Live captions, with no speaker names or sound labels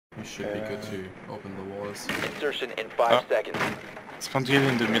We should be good to open the walls. Insertion in 5 seconds. Spawned here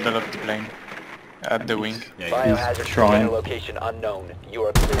in the middle of the plane. At the wing. Biohazard container location unknown. You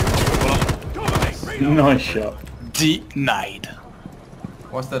are clear. Nice shot. Denied.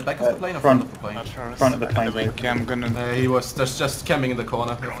 Was that back of the plane or front. front of the plane? Front of the At the plane. wing. I'm gonna... He was just camping in the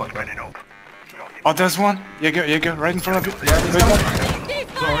corner. Oh, fuck that. Oh, there's one! Jaeger, right in front of you. Yeah, he's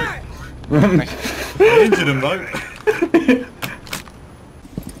coming. Nice. I injured him though.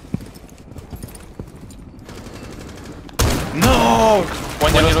 No!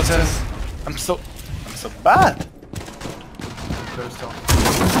 One yellow says... I'm so bad! Close door.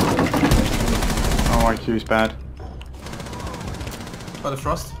 Oh, IQ's bad. By the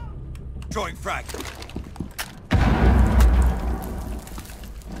frost. Drawing frag.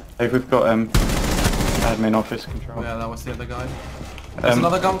 Hey, we've got admin office control. Yeah, that was the other guy. There's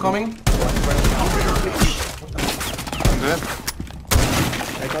another gun coming. I'm dead.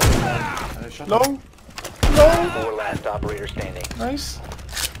 Low! 4 last operator standing. Nice.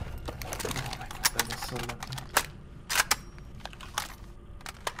 That was so lucky.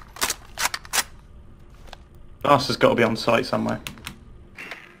 Glass has got to be on site somewhere.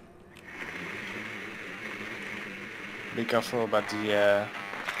 Be careful about the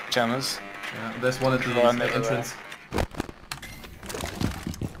channels. Yeah, there's one at the Run everywhere. entrance.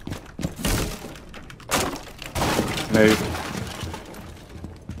 Move.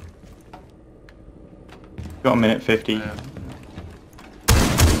 Got a minute 50. Yeah.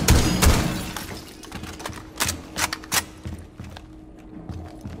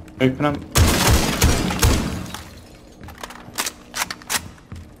 Open up.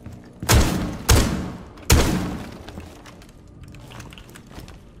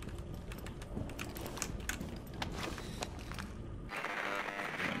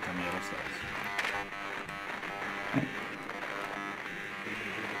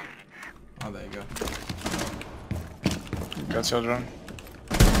 Oh, there you go. Got your drone.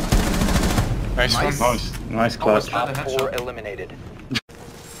 Nice Nice. one. Nice clutch. Not a Op headshot. 4 eliminated.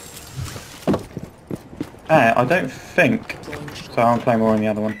 I don't think. So I'm playing more on the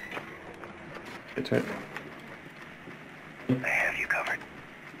other one. Get to it.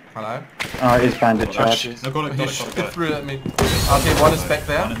 Hello? Oh, it is bandit Oh, charge. shit. No, got it, He got it, shot got it it. through at me. Okay, one is back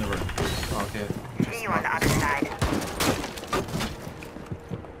there. One in the room. Okay. See you on the other side.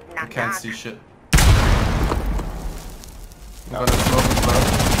 I Knock can't knock. see shit. Got a smoke as well.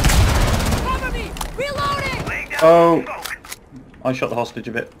 Cover me! Reloading! Oh! I shot the hostage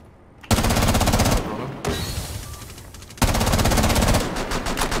a bit. No problem.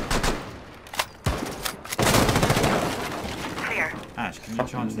 Clear. Ash, can you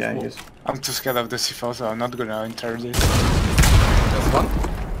charge Yeah, this he wall? is. I'm too scared of the C4, so I'm not gonna enter this. There's one.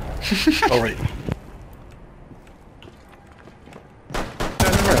 Alright.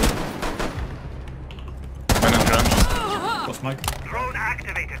 When I'm drunk. Got smoke. Drone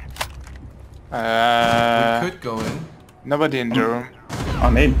activated. We could go in. Nobody in the room.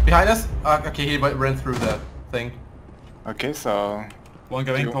 I'm in. Behind us? Okay, he ran through the thing. Okay, so... One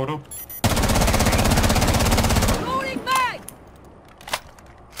going, You- Portal. Loading bag!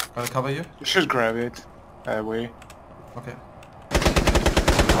 Gotta cover you. You should grab it. We... Okay.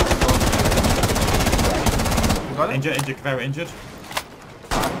 You got it? Injured, very injured.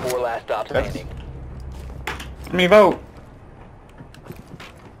 4 last stop standing. Me vote.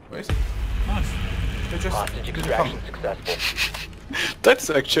 Where is he? Nice. They just Hostage didn't extraction come. successful. That's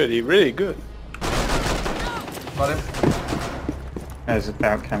actually really good. Got him. There's a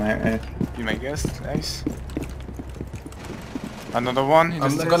bout came out here. You may guess. Nice. Another one. in the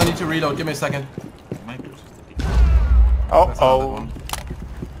I'm stairs. gonna need to reload. Give me a second. Mate. Oh, That's another oh. one.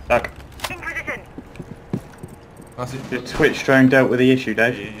 Back. In position. I see. The Twitch drone dealt with the issue,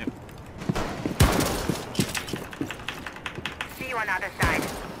 Dave. Yeah. See you on the other side.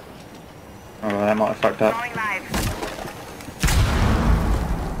 Oh, well, that might have fucked up. Going live.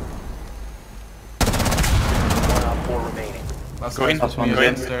 One op 4 remaining. Last Go in. guy's Last one, me go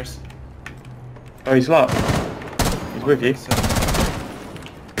in. upstairs. Oh, he's locked. He's with you. Is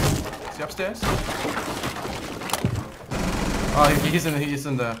he upstairs? Oh, he's in the... He's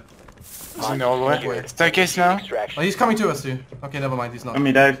in the hallway. Staircase now. Oh, Extraction. he's coming to us too. Okay, never mind, he's not. Cover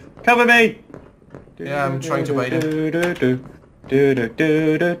me, Dave. Cover me! Yeah, I'm trying to bait him.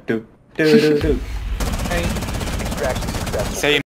 Do. Hey. Extraction successful. Same.